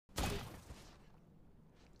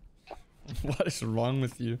What is wrong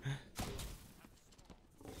with you?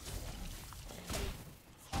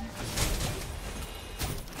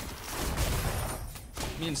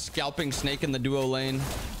 Me and scalping snake in the duo lane.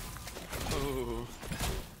 Ooh.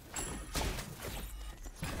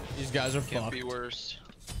 These guys are Can't fucked. be worse.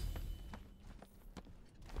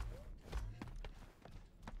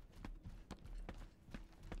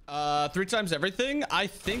 Three times everything? I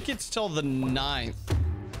think it's till the 9th.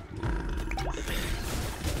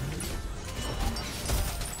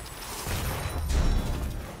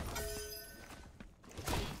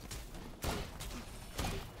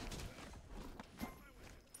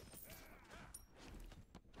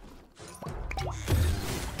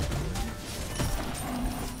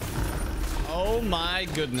 Oh my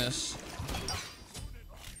goodness.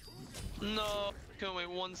 No. Can we wait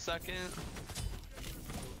 1 second?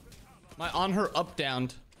 My on her up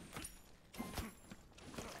downed.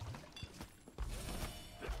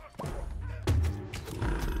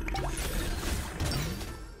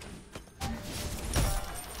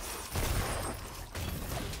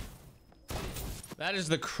 That is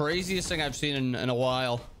the craziest thing I've seen in a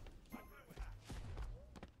while.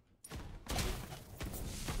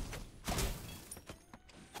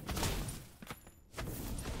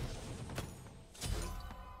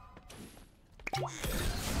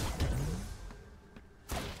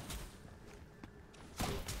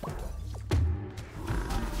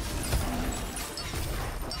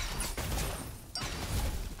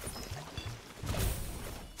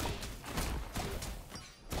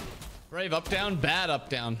 Brave up down, bad up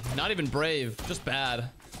down. Not even brave, just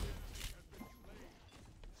bad.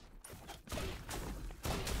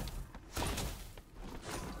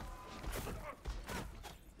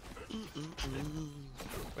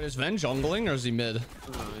 Wait, is Ven jungling or is he mid?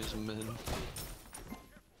 Oh, he's mid.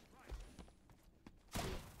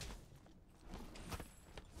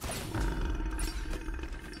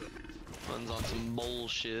 Runs on some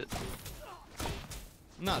bullshit.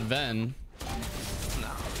 Not Ven. No,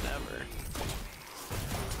 never.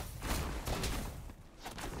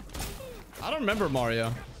 I don't remember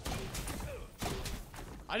Mario.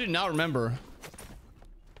 I do not remember.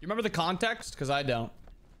 You remember the context? Because I don't.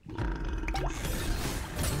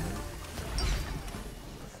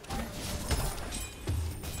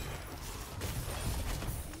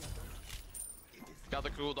 Got the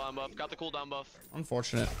cooldown buff. Got the cooldown buff.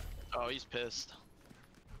 Unfortunate. Oh, he's pissed.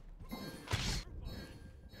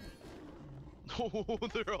 Oh,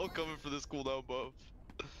 they're all coming for this cooldown buff.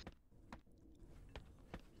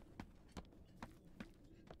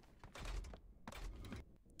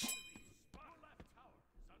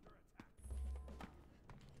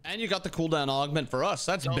 And you got the cooldown augment for us.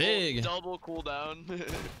 That's big. Double cooldown. Wait,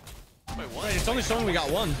 what? Wait, it's only showing we got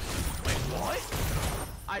one. Wait, what?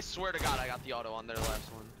 I swear to God, I got the auto on their last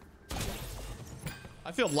one.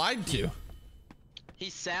 I feel lied to. He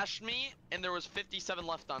sashed me, and there was 57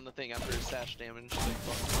 left on the thing after his sash damage. Like,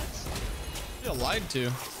 what? I feel lied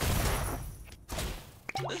to.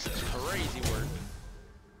 This is crazy work.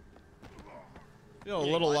 I feel a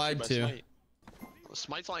little lied to. Smite. Well,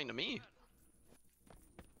 Smite's lying to me.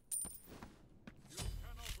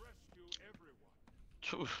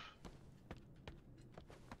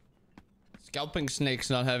 Scalping Snake's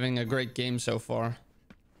not having a great game so far.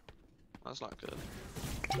 That's not good.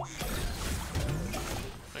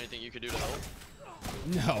 Anything you could do to help?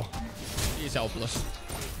 No. He's helpless.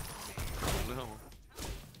 No.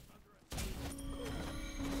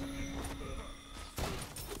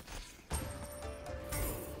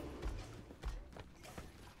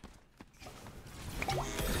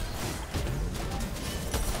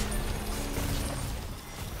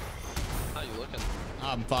 How you looking?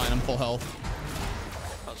 I'm fine. I'm full health.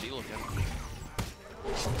 How's he looking?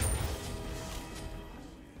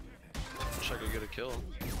 Wish I could get a kill.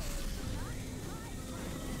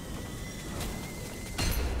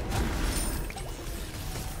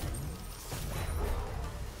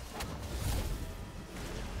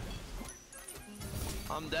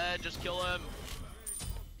 I'm dead, just kill him.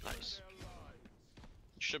 Nice.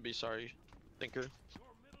 You should be sorry, thinker.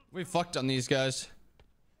 We fucked on these guys.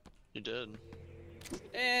 You did.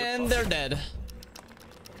 And they're dead.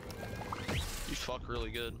 You fuck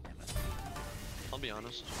really good. I'll be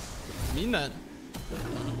honest. I mean that.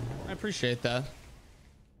 I appreciate that.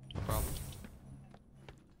 No problem.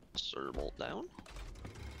 Sir bolt down.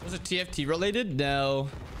 Was it TFT related? No.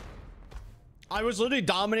 I was literally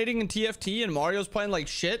dominating in TFT and Mario's playing like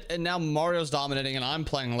shit, and now Mario's dominating and I'm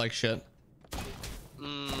playing like shit.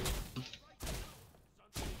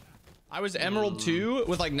 I was Emerald 2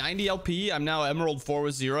 with like 90 LP. I'm now Emerald 4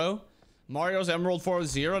 with 0. Mario's Emerald 4 with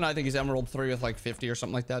 0, and I think he's Emerald 3 with like 50 or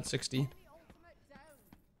something like that, 60.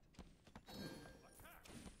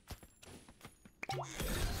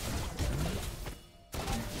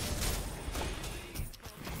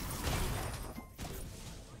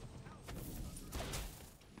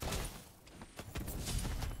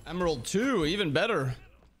 Emerald 2, even better.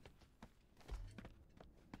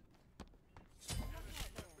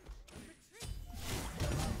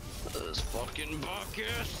 This fucking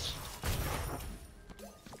bucket.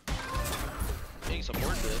 Being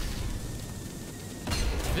supported.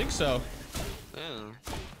 I think so. Yeah.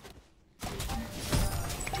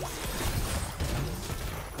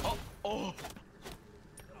 Oh, oh.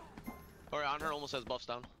 Alright, Honor almost has buffs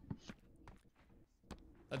down.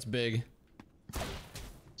 That's big.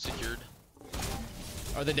 Secured.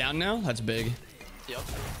 Are they down now? That's big. Yep.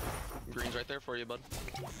 Green's right there for you, bud.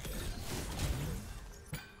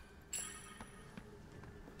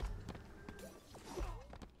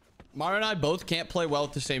 Mario and I both can't play well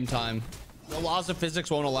at the same time. The laws of physics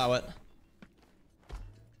won't allow it.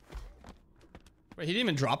 Wait, he didn't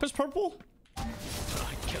even drop his purple? I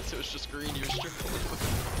guess it was just green you were struggling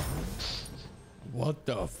with. What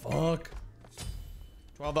the fuck?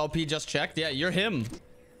 12 LP just checked. Yeah, you're him.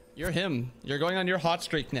 You're him. You're going on your hot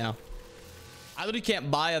streak now. I literally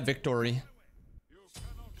can't buy a victory.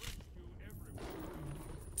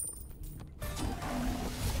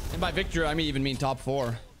 And by victory, I mean top 4.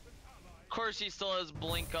 Of course, he still has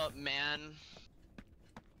blink up, man.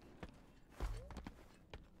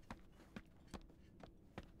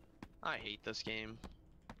 I hate this game.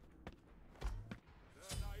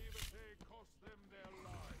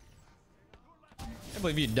 I can't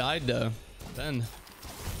believe you died, Ben.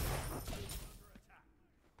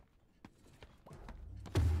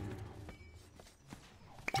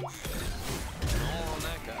 Oh, on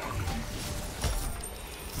that guy.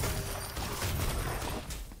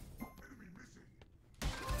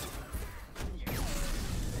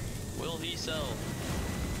 Will he sell?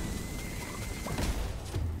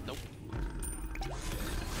 Nope.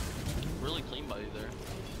 Really clean by you there.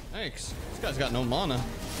 Thanks. This guy's got no mana.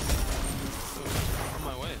 Ooh, on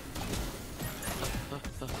my way.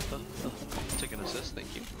 Take an assist,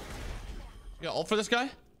 thank you. You got ult for this guy?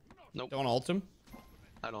 Nope. Don't want to ult him?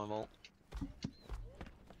 I don't have ult.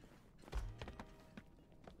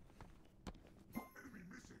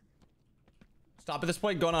 Stop at this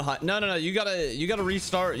point, going on hot. No. You gotta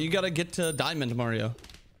restart. You gotta get to diamond, Mario.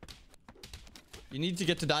 You need to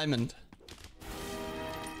get to diamond.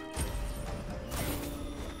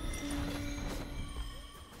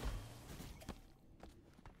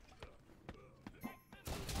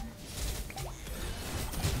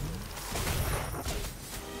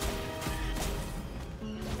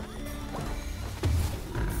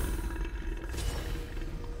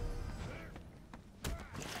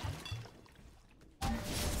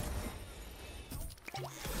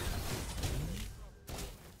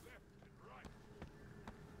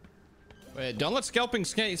 Wait, don't let scalping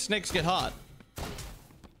snakes get hot.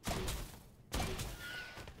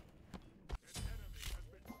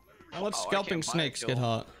 Don't let scalping snakes get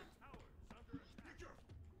hot.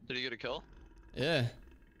 Did he get a kill? Yeah.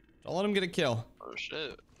 Don't let him get a kill. Oh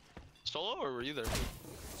shit. Solo or were you there?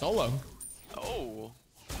 Solo. Oh.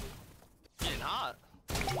 Getting hot.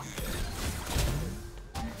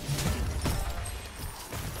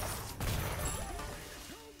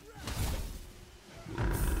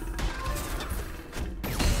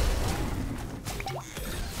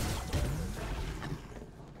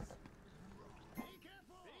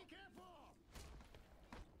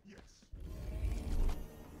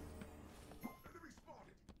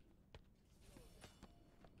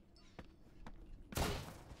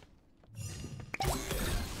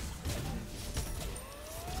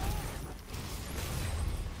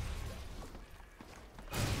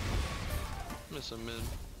 Miss a mid.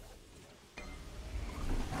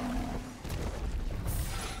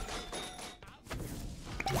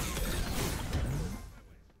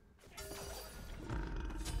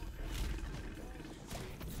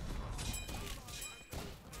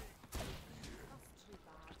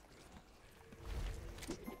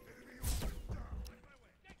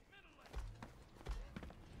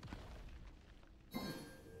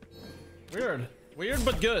 Weird. Weird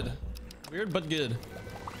but good. Weird but good.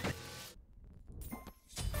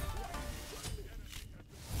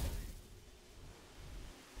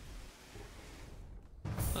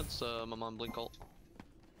 That's my mom blink ult.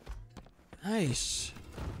 Nice.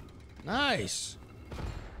 Nice.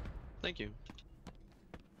 Thank you.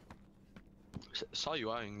 Saw you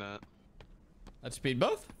eyeing that. That speed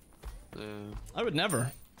buff? Yeah. I would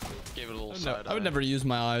never. Gave it a little side I would never use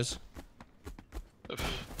my eyes.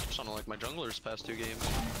 Sounded like my junglers past 2 games.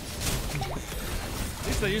 At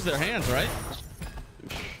least they use their hands, right?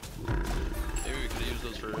 Maybe we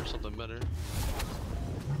use those for something better.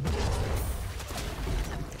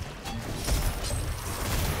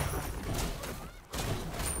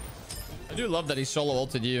 I do love that he solo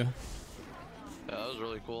ulted you. Yeah, that was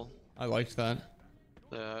really cool. I liked that.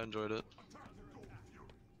 Yeah, I enjoyed it.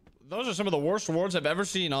 Those are some of the worst wards I've ever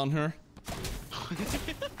seen on her.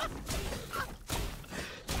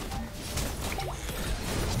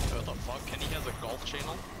 What the fuck? Kenny has a golf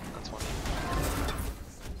channel? That's funny.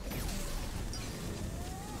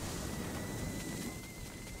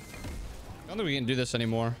 I don't think we can do this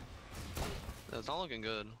anymore. Yeah, it's not looking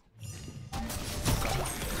good.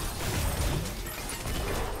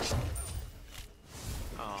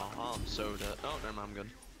 Oh, I'm so dead. Oh, never mind, I'm good.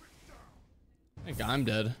 I think I'm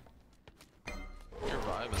dead. You're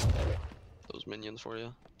vibing. Those minions for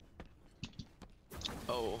you.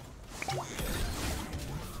 Oh.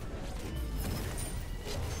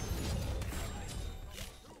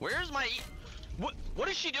 Where's my... What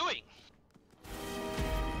is she doing?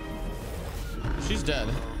 She's dead.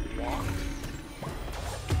 Walk?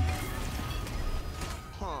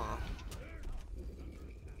 Huh.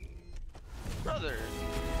 Brother.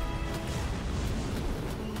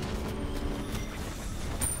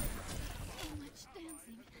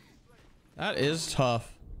 That is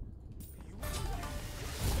tough.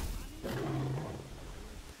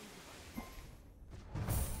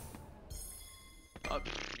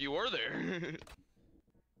 You were there.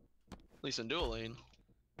 At least in dual lane.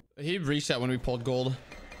 He reset when we pulled gold.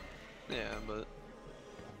 Yeah, but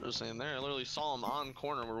I'm just saying there. I literally saw him on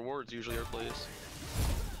corner where wards usually are placed.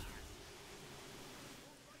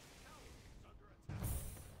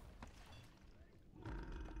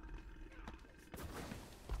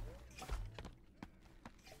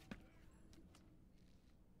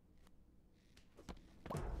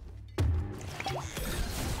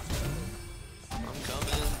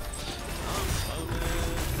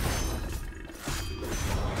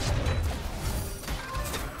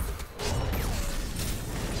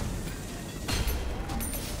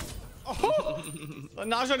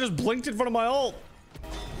 Naja just blinked in front of my ult.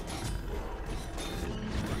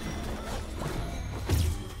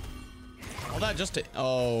 All that just to...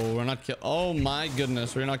 Oh, we're not kill... Oh my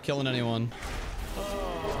goodness, we're not killing anyone.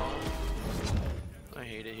 Oh. I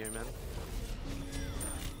hate it here, man.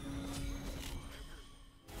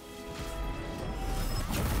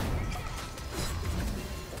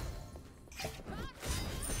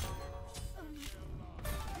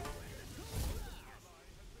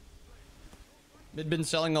 Mid been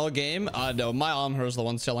selling all game? No, my Amher is the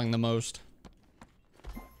one selling the most.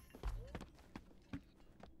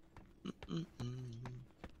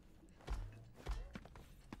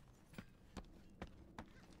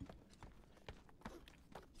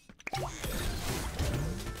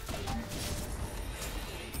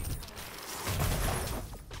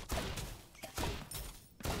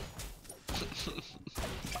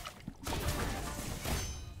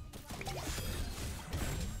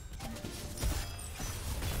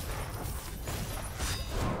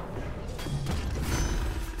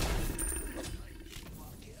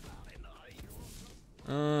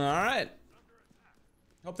 Alright.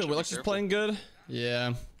 Hope the Willix is playing good.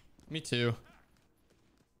 Yeah, me too.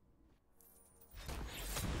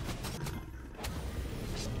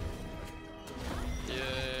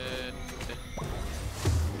 Yeah.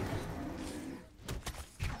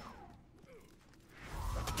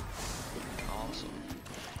 Awesome.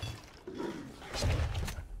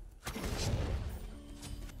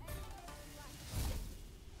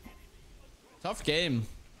 Tough game.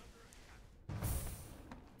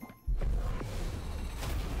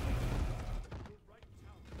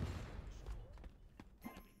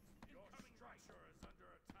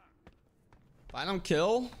 Final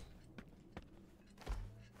kill.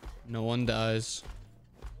 No one dies.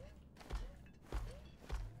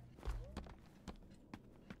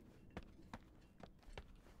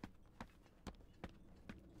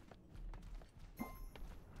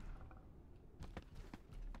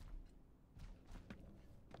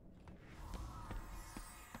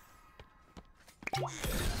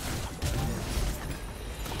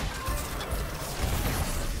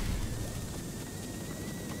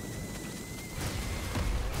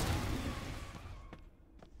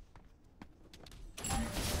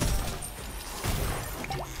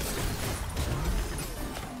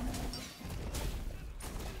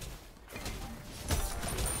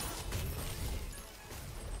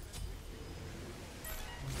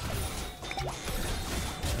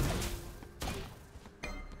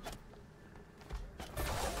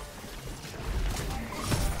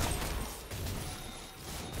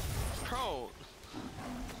 Bro,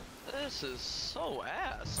 this is so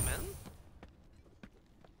ass, man.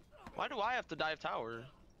 Why do I have to dive tower?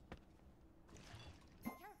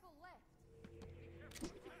 Careful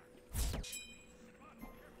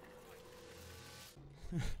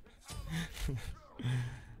left.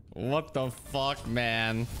 What the fuck,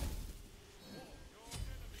 man?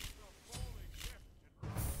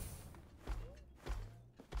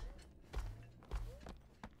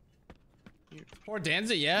 Poor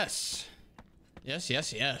Danza, yes. Yes,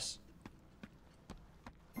 yes, yes.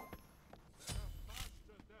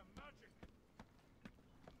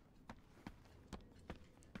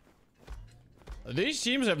 These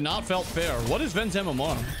teams have not felt fair. What is Vent's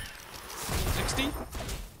MMR? 60?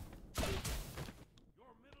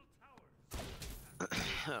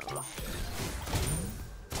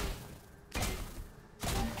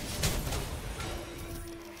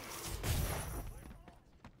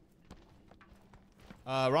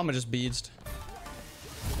 Rama just beadsed.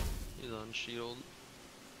 He's on shield.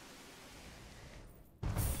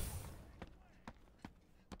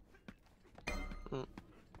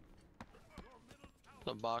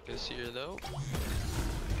 The Bacchus here though.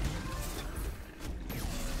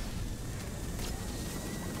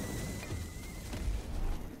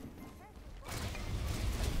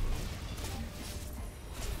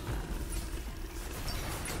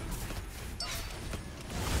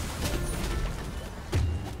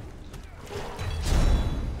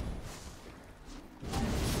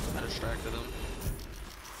 I distracted him.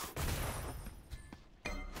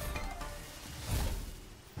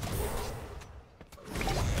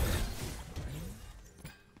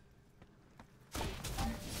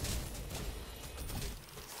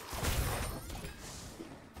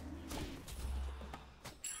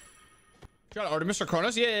 Got Artemis or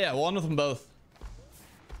Kronos? Yeah, one with them both.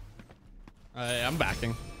 I'm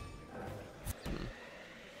backing.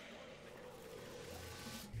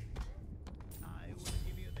 The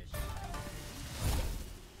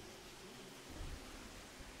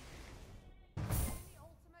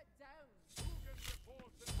ultimate down.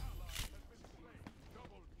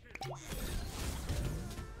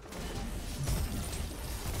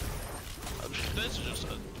 This is just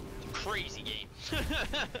a crazy game.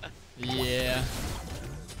 Yeah.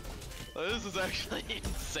 This is actually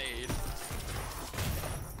insane.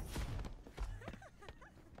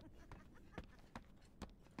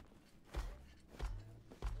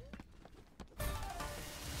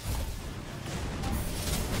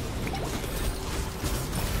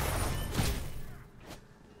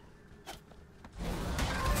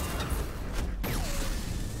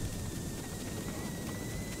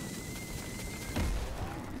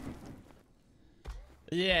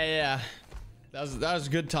 Yeah. That was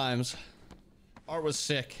good times. Art was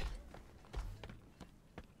sick.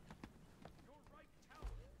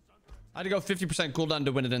 I had to go 50% cooldown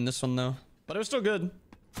to win it in this one though, but it was still good.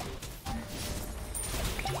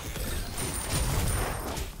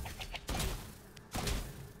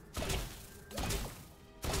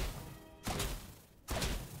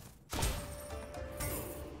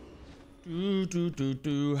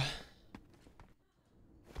 Do.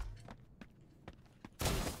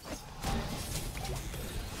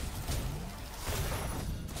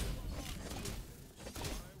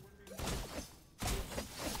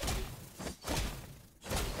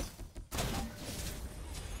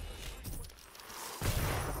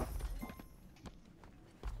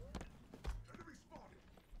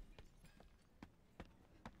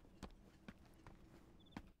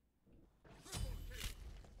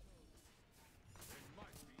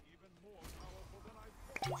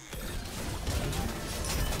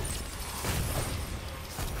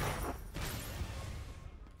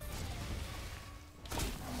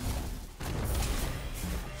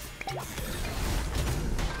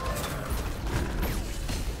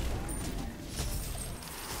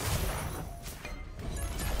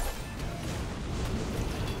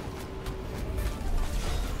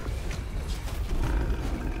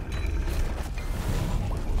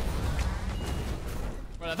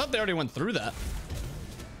 I thought they already went through that.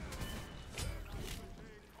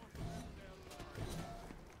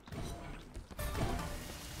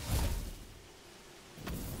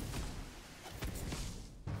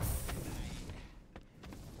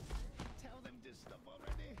 Tell them to stop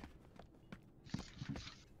already.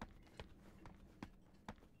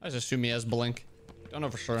 I just assume he has blink. Don't know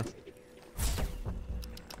for sure.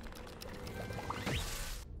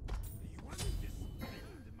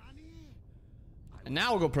 And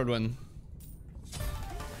now we'll go pro to win.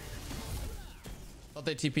 Thought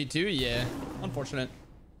they TP too? Yeah. Unfortunate.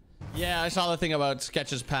 Yeah, I saw the thing about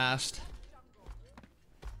sketches past.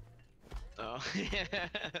 Oh, yeah,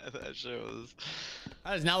 that shows.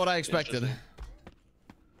 That is not what I expected.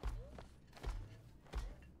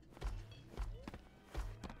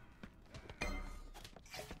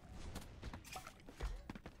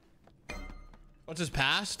 What's his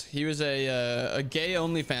past? He was a gay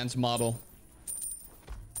OnlyFans model.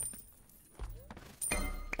 It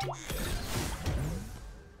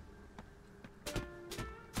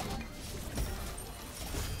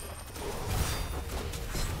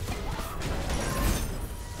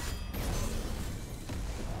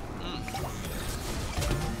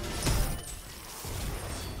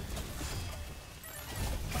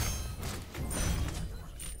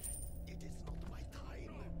is not my time.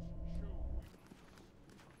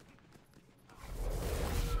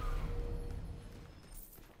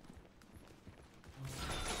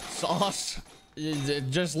 Sauce.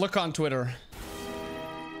 Just look on Twitter.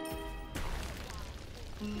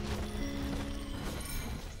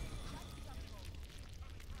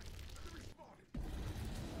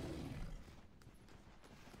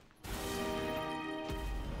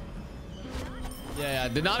 Yeah,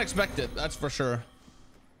 did not expect it. That's for sure.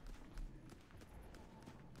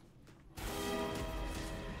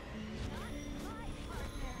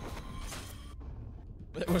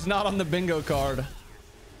 It was not on the bingo card.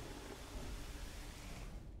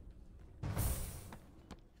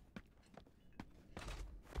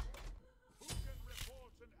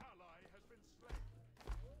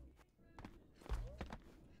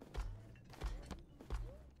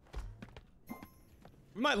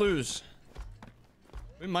 We might lose.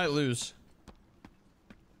 We might lose.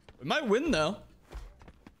 We might win though.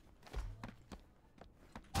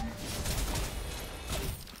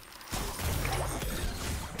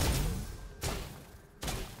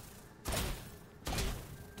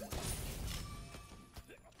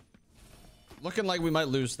 Looking like we might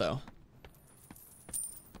lose though.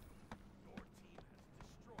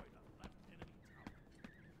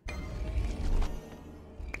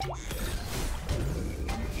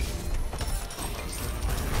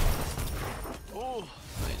 Oh,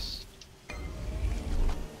 nice.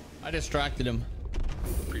 I distracted him.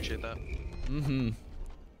 Appreciate that. Mm-hmm.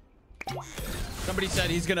 Somebody said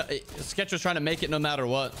he's gonna... Sketch was trying to make it no matter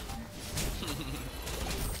what.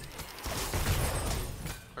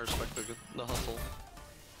 I respect the hustle.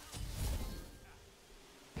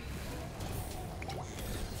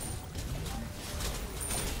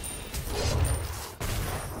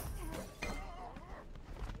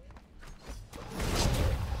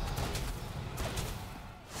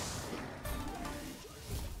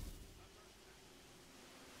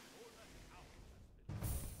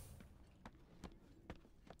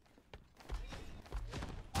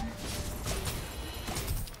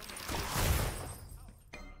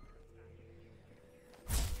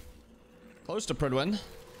 Close to Pridwin. I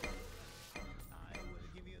will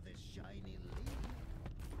give you this shiny leaf.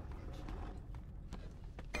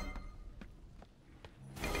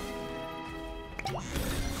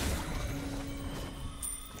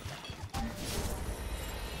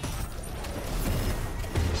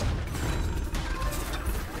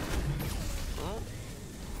 Oh.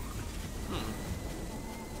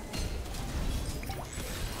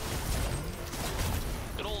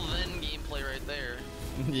 Good old Ven gameplay right there.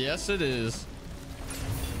 Yes, it is.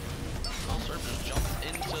 Oh, Serb just jumped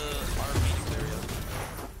into our meeting area.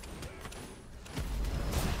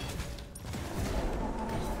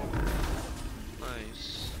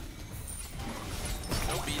 Nice.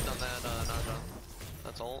 No beads on that, Naja.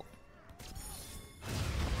 That's all.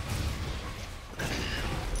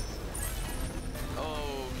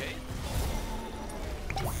 Okay.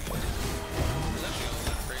 It's actually going a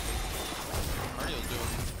little crazy. Cardio's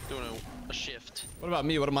doing a shift. What about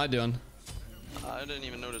me? What am I doing? I didn't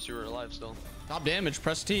even notice you were alive still. Top damage.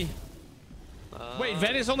 Press T. Wait,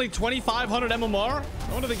 Ven is only 2,500 MMR?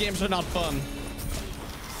 No wonder the games are not fun.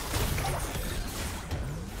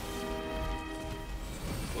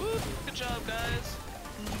 Woo, good job, guys.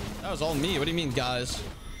 That was all me. What do you mean, guys?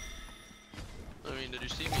 I mean, did you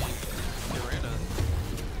see me? Miranda.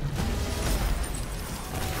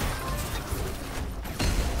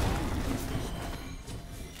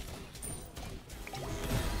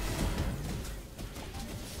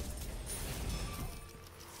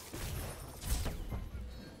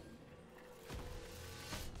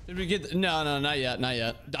 Did we get... No, not yet. Not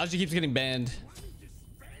yet. Dodgy keeps getting banned.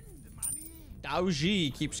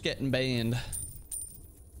 Dodgy keeps getting banned.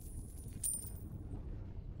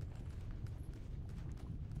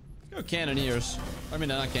 Go Cannoneers. I mean,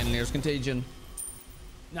 not Cannoneers. Contagion.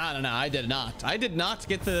 No. I did not. I did not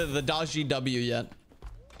get the Dodgy W yet.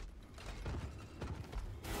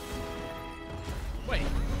 Wait.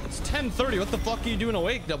 It's 10:30. What the fuck are you doing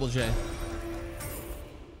awake, Double J?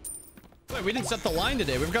 Wait, we didn't set the line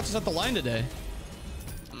today. We forgot to set the line today.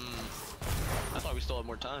 I thought we still had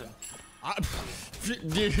more time.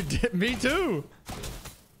 Dude, me too.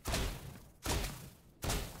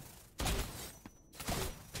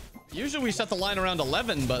 Usually we set the line around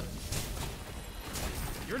 11, but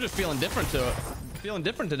you're just feeling different to it. Feeling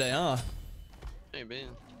different today, huh? Maybe.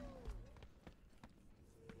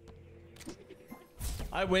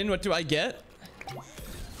 I win. What do I get?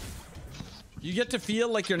 You get to feel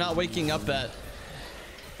like you're not waking up at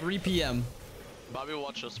 3 p.m. Bobby will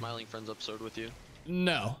watch a Smiling Friends episode with you.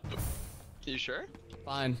 No. You sure?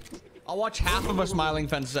 Fine. I'll watch half of a Smiling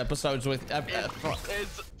Fences episodes with.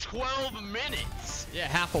 It's 12 minutes. Yeah,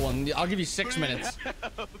 half of one. I'll give you 6 minutes.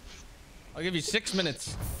 I'll give you 6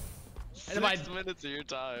 minutes. And if 6 minutes of your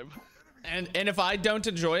time. And if I don't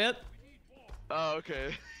enjoy it, Oh,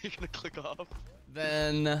 okay. You're gonna click off.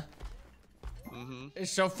 then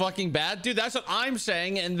it's so fucking bad, dude. That's what I'm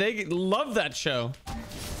saying, and they love that show.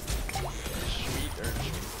 Sweet or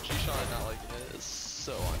G-Shot not liking it. It's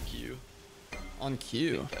so on cue. On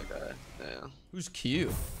cue. That guy. Yeah. Who's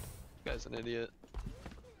Q? That guy's an idiot.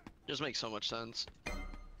 Just makes so much sense.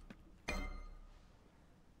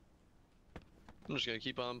 I'm just gonna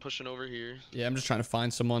keep on pushing over here. Yeah, I'm just trying to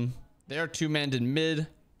find someone. They are 2-manned in mid,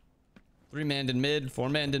 3-manned in mid,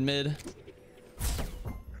 4-manned in mid.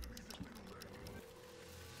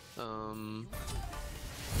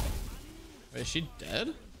 Wait, is she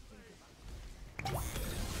dead? Like,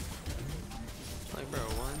 bro,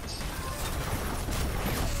 what?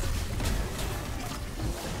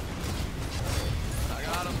 I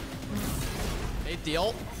got him. Ate the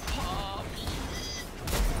ult.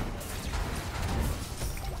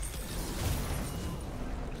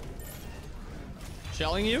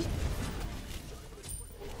 Shelling you? I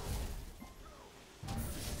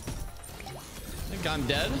think I'm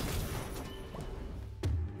dead.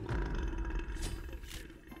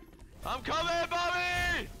 I'm coming,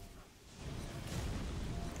 Bobby!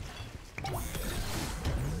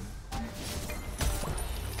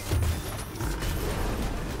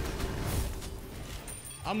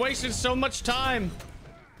 I'm wasting so much time.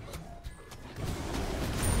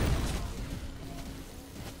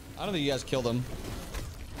 I don't think you guys killed him.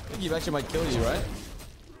 I think he actually might kill you, right?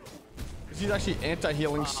 Because he's actually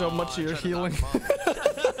anti-healing so much of your healing.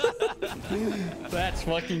 That's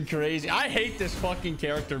fucking crazy. I hate this fucking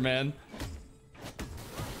character, man.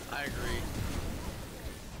 I agree.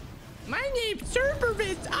 My name's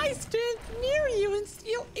Cerberus. I stand near you and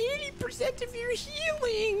steal 80% of your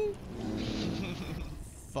healing.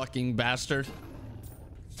 Fucking bastard.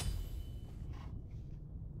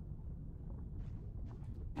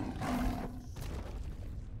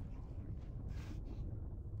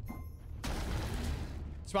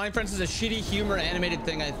 Smiling Friends is a shitty humor animated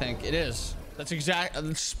thing, I think. It is. That's exact.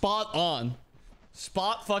 Spot on.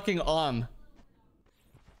 Spot fucking on.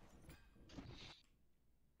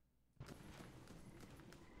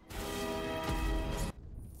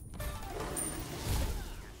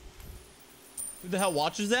 Who the hell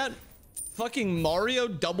watches that? Fucking Mario,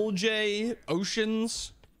 Double J,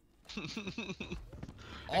 Oceans.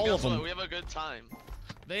 All of them. We have a good time.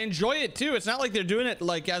 They enjoy it too. It's not like they're doing it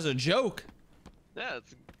like as a joke. Yeah,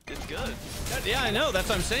 it's good. Yeah, I know. That's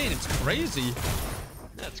what I'm saying. It's crazy.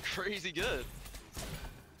 That's crazy good.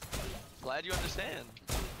 Glad you understand.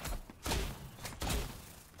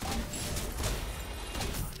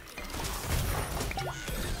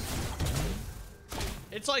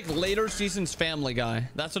 It's like later seasons Family Guy.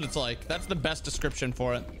 That's what it's like. That's the best description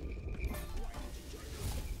for it.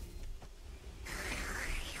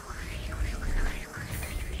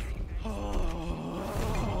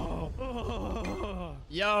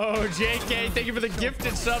 Yo, JK, thank you for the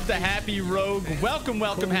gifted sub to Happy Rogue. Welcome,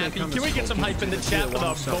 Happy. Can we get some hype in the chat for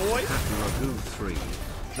the boy? Happy Rogue 3.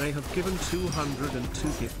 They have given 202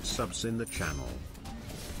 gift subs in the channel.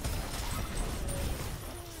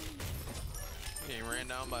 Getting ran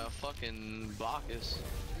down by a fucking Bacchus.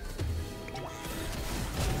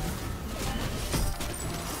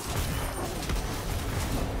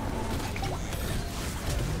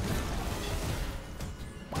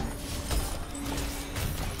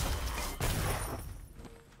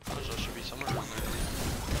 Should be somewhere around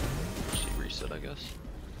there. She reset, I guess.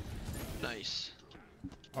 Nice.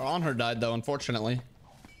 Our on her died though, unfortunately.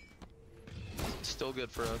 Still good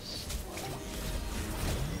for us.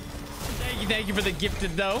 Thank you for the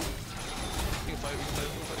gifted though. We can fight, we can fight,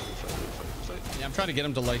 we can fight, we can fight, we can fight, we can fight. Yeah, I'm trying to get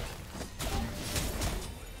him to like.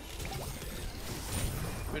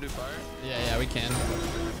 We do fire? Yeah, we can.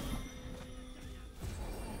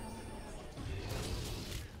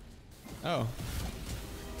 Oh.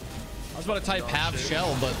 I was about to type half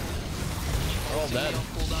shell, but we're all dead.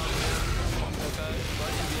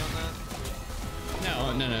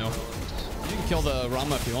 No. You can kill the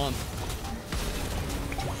Rama if you want.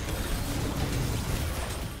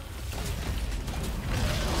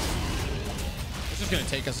 It's gonna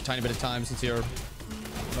take us a tiny bit of time since you're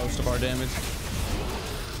most of our damage.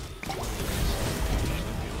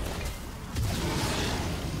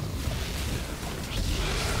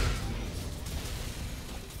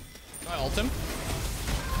 Do I ult him?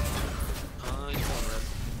 He's going red.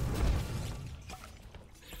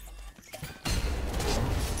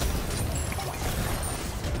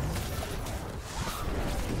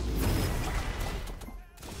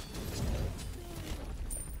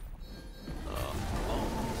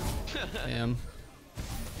 Damn.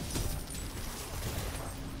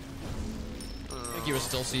 I think he was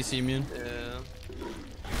still CC immune. Yeah.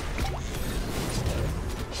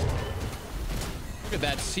 Look at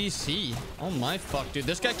that CC. Oh my fuck, dude.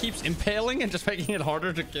 This guy keeps impaling and just making it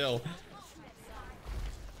harder to kill.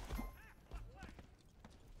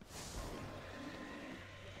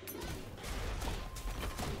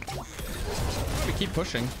 We keep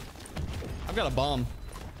pushing. I've got a bomb.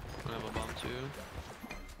 I have a bomb too.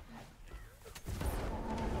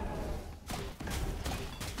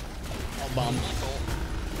 I'll bomb.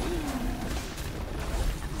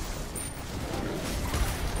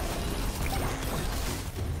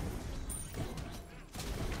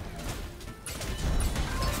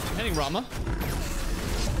 Hitting Rama.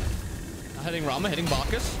 Not hitting Rama, hitting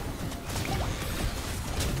Bacchus.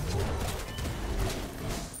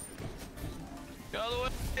 Get out of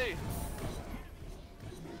the way!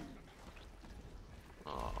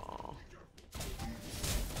 Oh.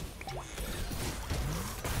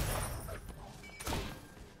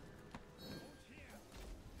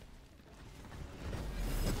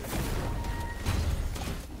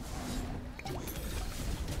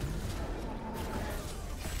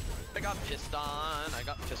 I got pissed on. I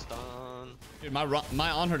got pissed on. Dude, my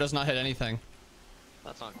on her does not hit anything.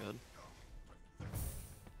 That's not good.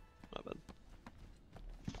 My bad.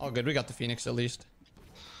 All good, we got the Phoenix at least.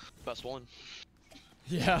 Best one.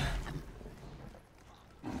 Yeah.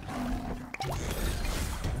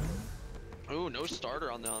 Ooh, no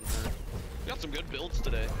starter on the hunter. We got some good builds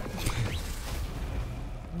today.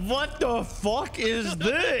 What the fuck is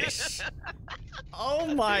this?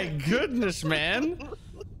 Oh my goodness, man.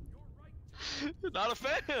 Not a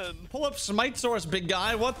fan. Pull up Smite source, big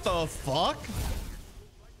guy. What the fuck?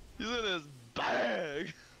 He's in his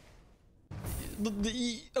bag.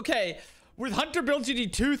 Okay, with hunter builds you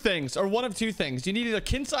need two things, or one of two things. You need either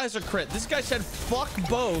kin size or crit. This guy said fuck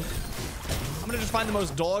both. I'm gonna just find the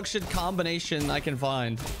most dog shit combination I can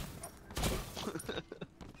find.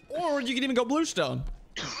 Or you can even go bluestone.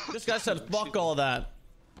 This guy said fuck all that.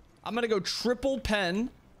 I'm gonna go triple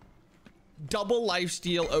pen, double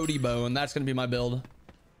lifesteal Odibo, and that's gonna be my build.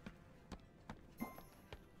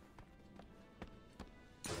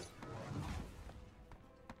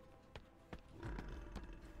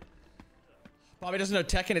 Bobby doesn't know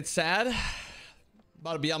Tekken, it's sad.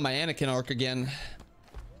 About to be on my Anakin arc again.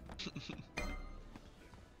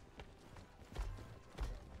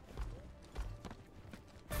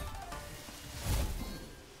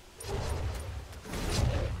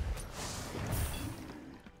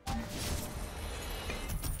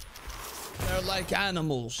 They're like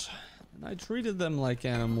animals, and I treated them like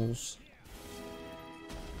animals.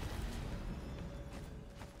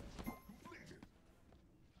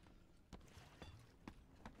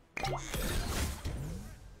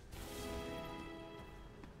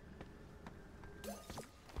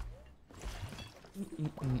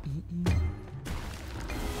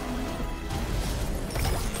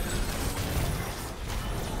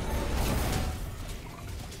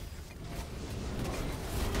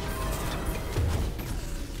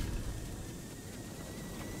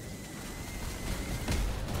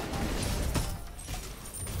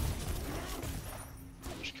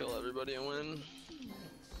 Just kill everybody and win.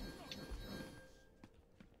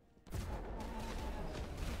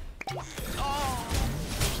 Oh!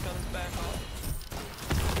 Just got his back off.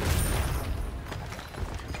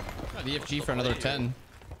 Got EFG for another 10.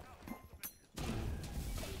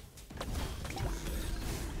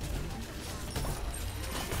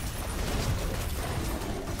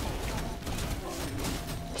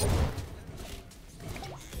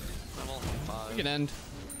 I'm only 5. We can end.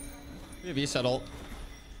 We have ESET ult.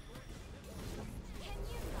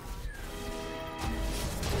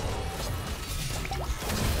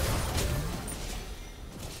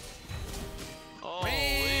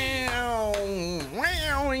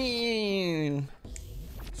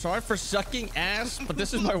 Sorry for sucking ass, but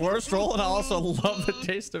this is my worst role, and I also love the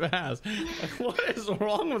taste of ass. Like, what is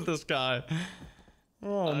wrong with this guy?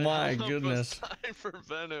 Oh my goodness. Time for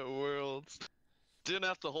Bennett Worlds. Didn't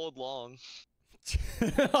have to hold long.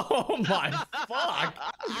 Oh my fuck.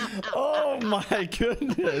 Oh my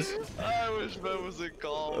goodness. I wish that was a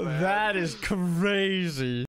call, man. That is crazy.